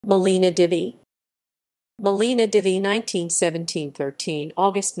Molina Devi. Molina Devi 1917–13,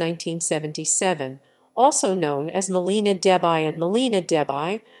 August 1977, also known as Molina Devi and Molina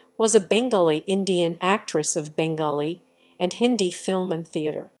Debi, was a Bengali Indian actress of Bengali and Hindi film and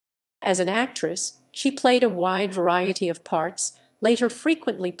theatre. As an actress, she played a wide variety of parts, later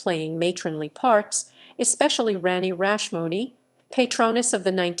frequently playing matronly parts, especially Rani Rashmoni, patroness of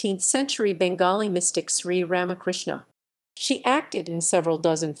the 19th century Bengali mystic Sri Ramakrishna. She acted in several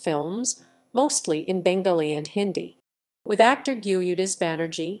dozen films, mostly in Bengali and Hindi. With actor Gurudas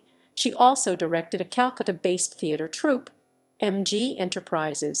Banerjee, she also directed a Calcutta-based theatre troupe, MG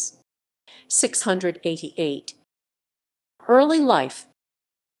Enterprises. 688. Early life.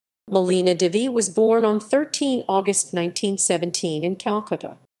 Molina Devi was born on 13 August 1917 in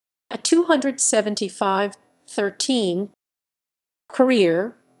Calcutta. A 275-13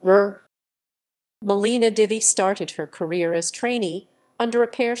 career. Molina Devi started her career as trainee under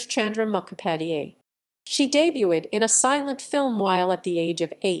Paresh Chandra Mukhopadhyay. She debuted in a silent film while at the age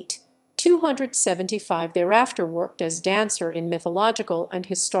of 8. 275 thereafter worked as dancer in mythological and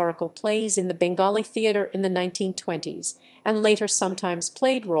historical plays in the Bengali theatre in the 1920s, and later sometimes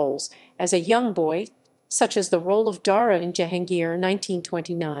played roles as a young boy, such as the role of Dara in Jahangir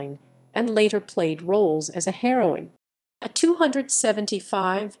 1929, and later played roles as a heroine. At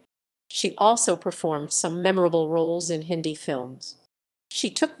 275, she also performed some memorable roles in Hindi films. She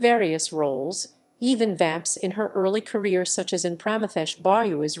took various roles, even vamps in her early career, such as in Pramathesh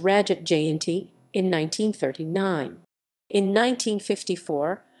Bayu as Rajat Jayanti in 1939. In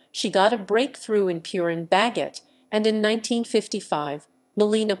 1954, she got a breakthrough in Puran Bhagat, and in 1955,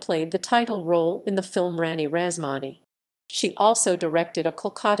 Malina played the title role in the film Rani Rashmoni. She also directed a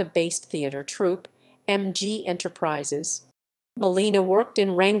Calcutta-based theatre troupe, MG Enterprises. Molina worked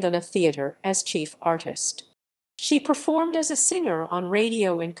in Rangana theatre as chief artist. She performed as a singer on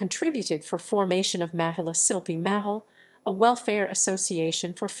radio and contributed for formation of Mahila Silpi Mahal, a welfare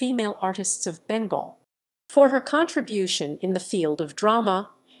association for female artists of Bengal. For her contribution in the field of drama,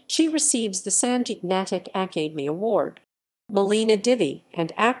 she receives the Sangeet Natak Akademi Award. Molina Devi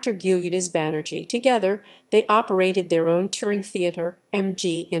and actor Gurudas Banerjee together, they operated their own touring theatre,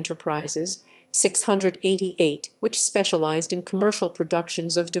 MG Enterprises, 688, which specialized in commercial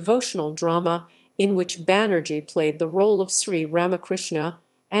productions of devotional drama, in which Banerjee played the role of Sri Ramakrishna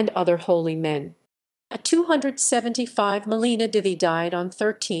and other holy men. At 275, Molina Devi died on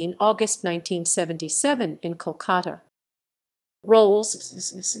 13 August 1977 in Kolkata. Roles.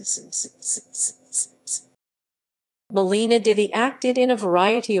 Molina Devi acted in a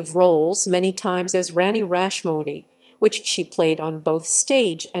variety of roles, many times as Rani Rashmoni, which she played on both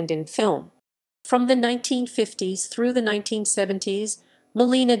stage and in film. From the 1950s through the 1970s,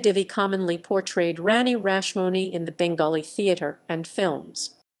 Molina Devi commonly portrayed Rani Rashmoni in the Bengali theatre and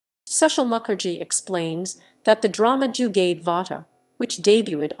films. Sushil Mukherjee explains that the drama Jugade Vata, which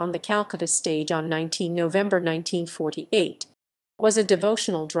debuted on the Calcutta stage on 19 November 1948, was a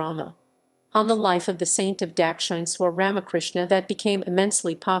devotional drama on the life of the saint of Dakshineswar Ramakrishna that became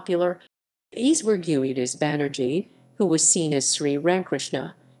immensely popular. These were Gurudas Banerjee, who was seen as Sri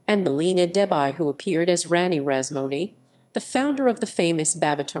Ramakrishna, and Molina Devi, who appeared as Rani Rashmoni, the founder of the famous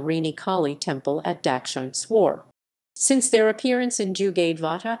Babatarini Kali temple at Dakshineswar. Since their appearance in Jugade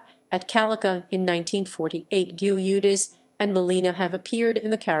Vata at Calcutta in 1948, Gurudas and Molina have appeared in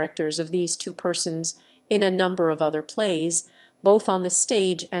the characters of these two persons in a number of other plays, both on the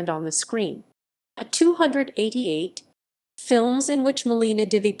stage and on the screen. At 288, films in which Molina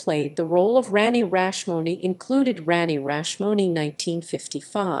Devi played the role of Rani Rashmoni included Rani Rashmoni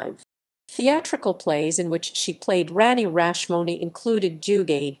 1955. Theatrical plays in which she played Rani Rashmoni included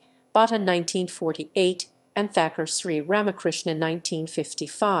Jugade Vata 1948 and Thakur Sri Ramakrishna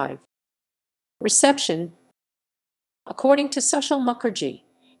 1955. Reception. According to Sushil Mukherjee,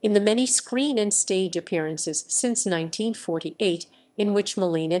 in the many screen and stage appearances since 1948 in which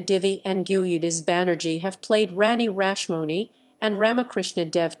Molina Devi and Gurudas Banerjee have played Rani Rashmoni and Ramakrishna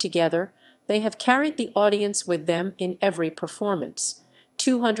Dev together, they have carried the audience with them in every performance.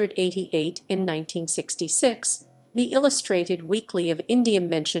 288 in 1966, the Illustrated Weekly of India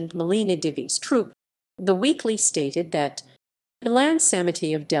mentioned Molina Devi's troupe. The weekly stated that Milan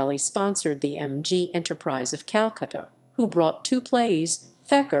Samiti of Delhi sponsored the MG Enterprise of Calcutta, who brought two plays,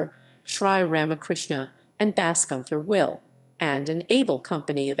 Thakur, Sri Ramakrishna, and Baskunther Will, and an able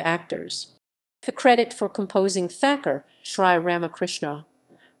company of actors. The credit for composing Thakur, Sri Ramakrishna,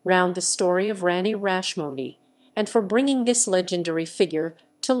 round the story of Rani Rashmoni, and for bringing this legendary figure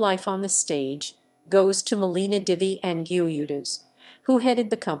to life on the stage, goes to Molina Devi and Gurudas, who headed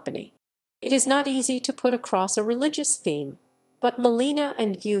the company. It is not easy to put across a religious theme, but Molina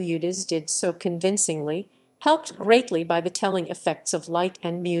and Gurudas did so convincingly, helped greatly by the telling effects of light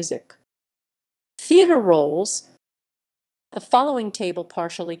and music. Theatre roles. The following table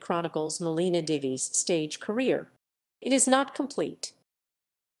partially chronicles Molina Devi's stage career. It is not complete.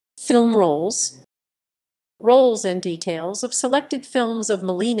 Film roles. Roles and details of selected films of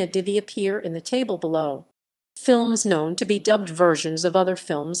Molina Devi appear in the table below. Films known to be dubbed versions of other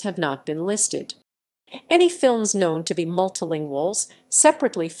films have not been listed. Any films known to be multilinguals,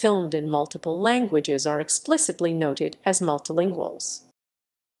 separately filmed in multiple languages, are explicitly noted as multilinguals.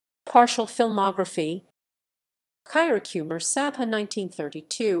 Partial filmography. Khairakumar Sabha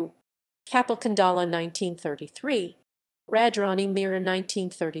 1932, Kapil Kandala 1933, Radrani Mira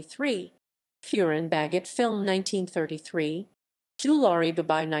 1933, Puran Bagat Film 1933, Dulari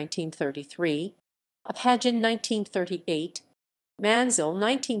Babai 1933, Abhajan 1938, Manzil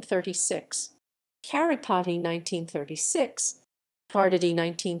 1936, Karipati 1936, Kardadi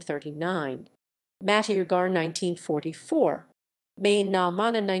 1939, Matirgar 1944, Main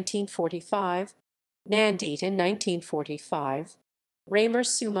Namana 1945, Nandita 1945, Raymer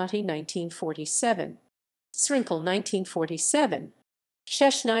Sumati 1947, Srinkle 1947,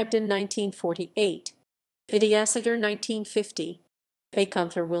 Sheshnibden 1948, Vidyasadar 1950,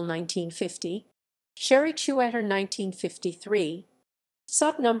 Vaikunthar-Will 1950, Sherry Chuetter 1953,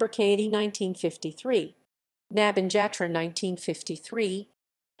 Sub Number Katie 1953, Nabin Jatra 1953,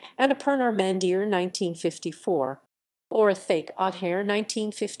 Annapurnar Mandir 1954, Orathake Adhair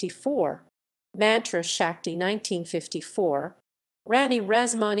 1954, Mantra Shakti 1954, Rani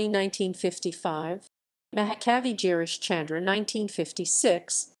Rashmoni 1955, Mahakavi Girish Chandra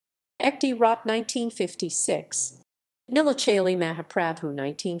 1956, Ekti Rat 1956, Nilachali Mahaprabhu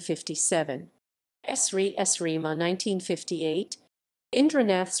 1957, Sri Esrima 1958,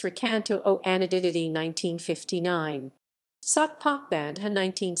 Indranath Srikanto O Anadididi 1959, Satpak Bandha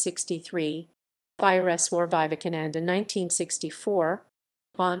 1963, Bhaireswar Vivekananda 1964,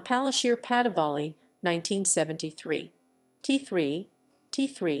 Van Palashir Padavali 1973, T3,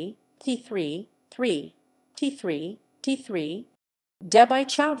 T3, T3, 3, T3, T3, Debi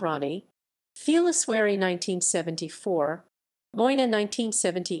Chowdhury, Feliswari 1974, Moina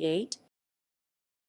 1978,